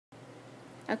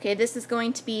Okay, this is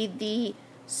going to be the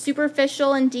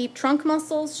superficial and deep trunk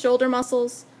muscles, shoulder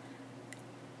muscles,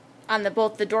 on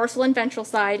both the dorsal and ventral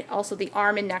side, also the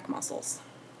arm and neck muscles.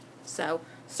 So,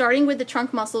 starting with the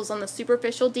trunk muscles on the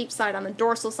superficial deep side, on the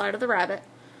dorsal side of the rabbit,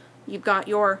 you've got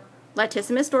your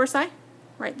latissimus dorsi,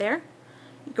 right there.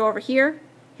 You go over here,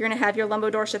 you're going to have your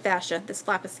lumbodorsal fascia, this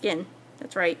flap of skin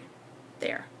that's right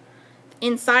there.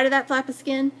 Inside of that flap of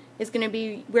skin is going to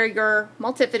be where your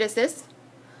multifidus is.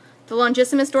 The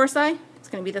longissimus dorsi, it's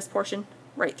going to be this portion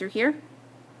right through here.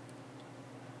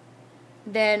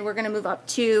 Then we're going to move up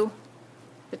to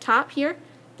the top here.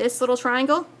 This little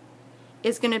triangle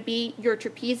is going to be your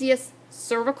trapezius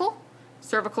cervical.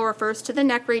 Cervical refers to the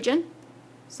neck region.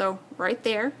 So right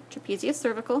there, trapezius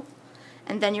cervical.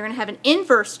 And then you're going to have an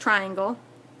inverse triangle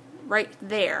right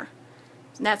there.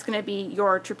 And that's going to be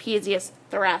your trapezius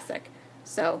thoracic.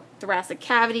 So thoracic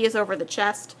cavity is over the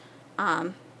chest.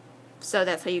 So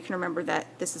that's how you can remember that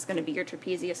this is going to be your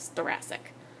trapezius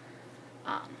thoracic.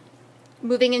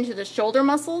 Moving into the shoulder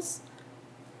muscles,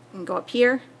 you can go up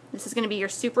here. This is going to be your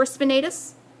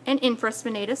supraspinatus and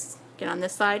infraspinatus. Again, on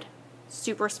this side,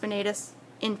 supraspinatus,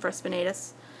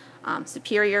 infraspinatus.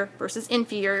 Superior versus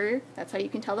inferior, that's how you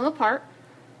can tell them apart.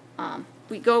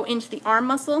 We go into the arm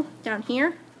muscle down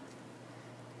here.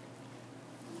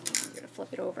 I'm going to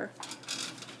flip it over.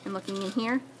 And looking in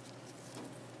here, you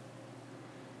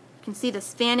can see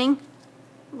this fanning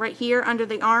right here under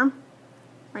the arm,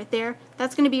 right there.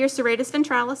 That's going to be your serratus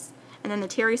ventralis, and then the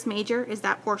teres major is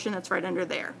that portion that's right under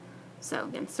there. So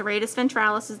again, serratus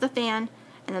ventralis is the fan,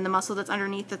 and then the muscle that's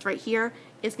underneath that's right here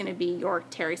is going to be your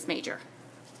teres major.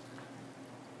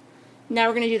 Now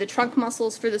we're going to do the trunk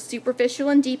muscles for the superficial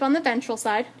and deep on the ventral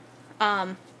side.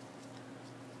 I'm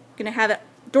going to have a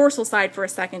dorsal side for a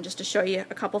second just to show you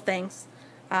a couple things.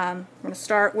 I'm going to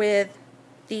start with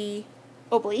the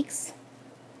obliques.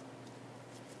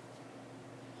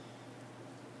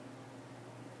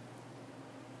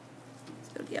 Let's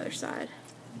go to the other side.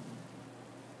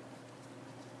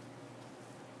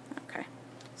 Okay,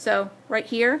 so right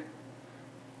here,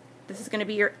 this is going to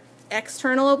be your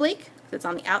external oblique. It's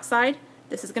on the outside.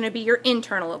 This is going to be your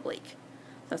internal oblique.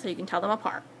 That's how you can tell them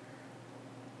apart.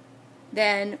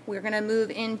 Then we're going to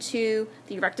move into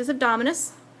the rectus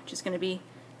abdominis, which is going to be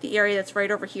the area that's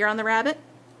right over here on the rabbit.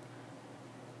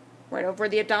 Right over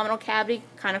the abdominal cavity,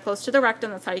 kind of close to the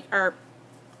rectum. That's how our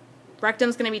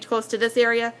rectum's going to be close to this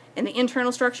area. In the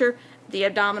internal structure, the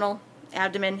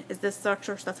abdomen is this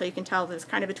structure, so that's how you can tell that it's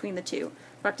kind of between the two.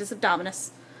 Rectus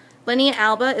abdominis. Linea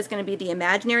alba is going to be the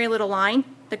imaginary little line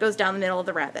that goes down the middle of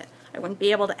the rabbit. I wouldn't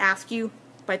be able to ask you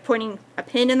by pointing a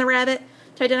pin in the rabbit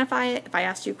to identify it. If I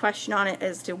asked you a question on it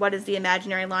as to what is the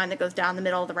imaginary line that goes down the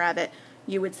middle of the rabbit,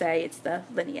 you would say it's the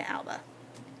linea alba.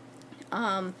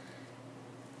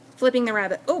 Flipping the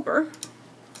rabbit over,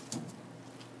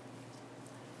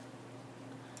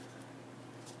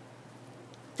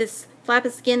 this flap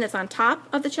of skin that's on top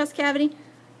of the chest cavity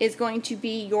is going to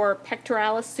be your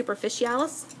pectoralis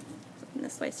superficialis.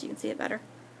 This way so you can see it better.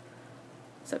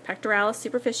 So pectoralis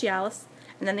superficialis,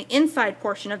 and then the inside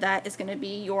portion of that is going to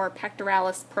be your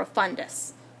pectoralis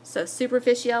profundus. So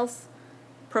superficialis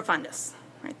profundus,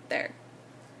 right there.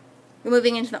 We're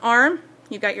moving into the arm.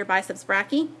 You've got your biceps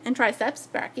brachii and triceps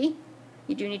brachii.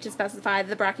 You do need to specify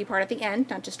the brachii part at the end,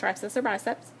 not just triceps or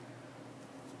biceps.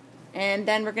 And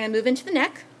then we're going to move into the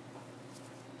neck.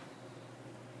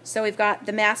 So we've got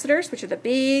the masseters, which are the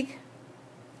big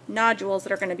nodules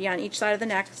that are going to be on each side of the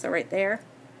neck, so right there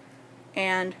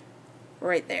and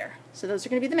right there. So those are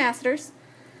going to be the masseters.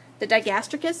 The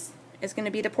digastricus is going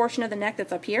to be the portion of the neck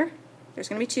that's up here. There's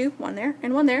going to be two, one there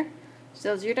and one there. So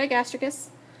those are your digastricus.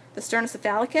 The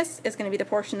sternocephalicus is going to be the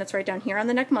portion that's right down here on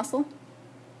the neck muscle.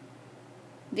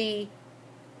 The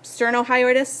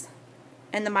sternohyoidus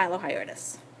and the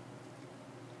mylohyoidus.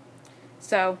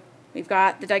 So we've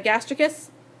got the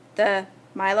digastricus, the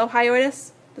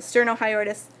mylohyoidus, the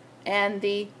sternohyoidus, and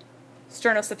the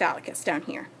sternocephalicus down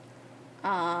here.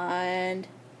 And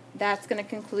that's going to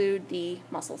conclude the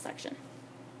muscle section.